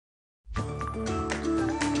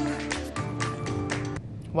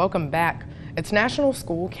Welcome back. It's National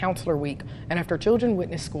School Counselor Week, and after children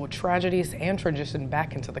witness school tragedies and transition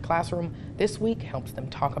back into the classroom, this week helps them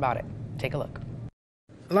talk about it. Take a look.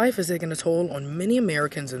 Life has taken a toll on many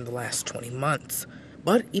Americans in the last 20 months,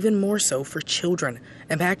 but even more so for children,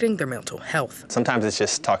 impacting their mental health. Sometimes it's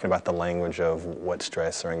just talking about the language of what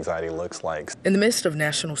stress or anxiety looks like. In the midst of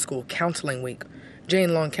National School Counseling Week,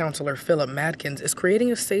 Jane Long counselor Philip Madkins is creating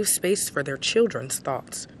a safe space for their children's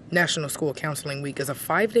thoughts. National School Counseling Week is a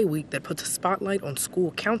 5-day week that puts a spotlight on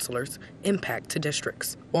school counselors' impact to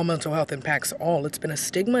districts. While mental health impacts all, it's been a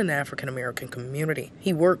stigma in the African American community.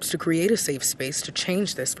 He works to create a safe space to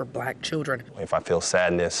change this for Black children. If I feel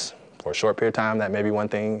sadness for a short period of time, that may be one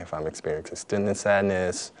thing. If I'm experiencing extended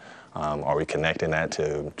sadness, are we connecting that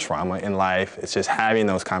to trauma in life? It's just having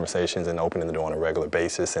those conversations and opening the door on a regular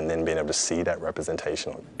basis and then being able to see that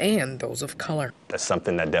representation. And those of color. That's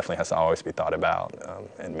something that definitely has to always be thought about,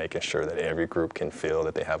 and making sure that every group can feel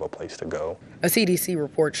that they have a place to go. A CDC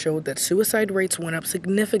report showed that suicide rates went up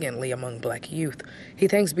significantly among Black youth. He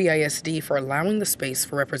thanks BISD for allowing the space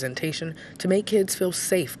for representation to make kids feel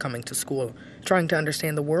safe coming to school, trying to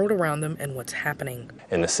understand the world around them and what's happening.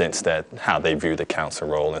 In the sense that how they view the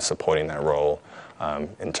counselor role and supporting that role,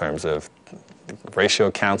 in terms of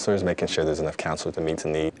ratio counselors, making sure there's enough counselors to meet the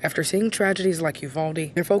need. After seeing tragedies like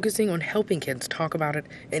Uvalde, they're focusing on helping kids talk about it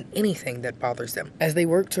and anything that bothers them as they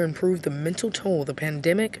work to improve the mental toll the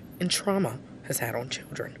pandemic and trauma has had on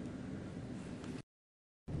children.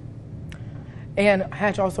 And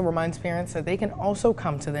Hatch also reminds parents that they can also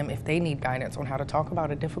come to them if they need guidance on how to talk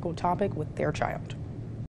about a difficult topic with their child.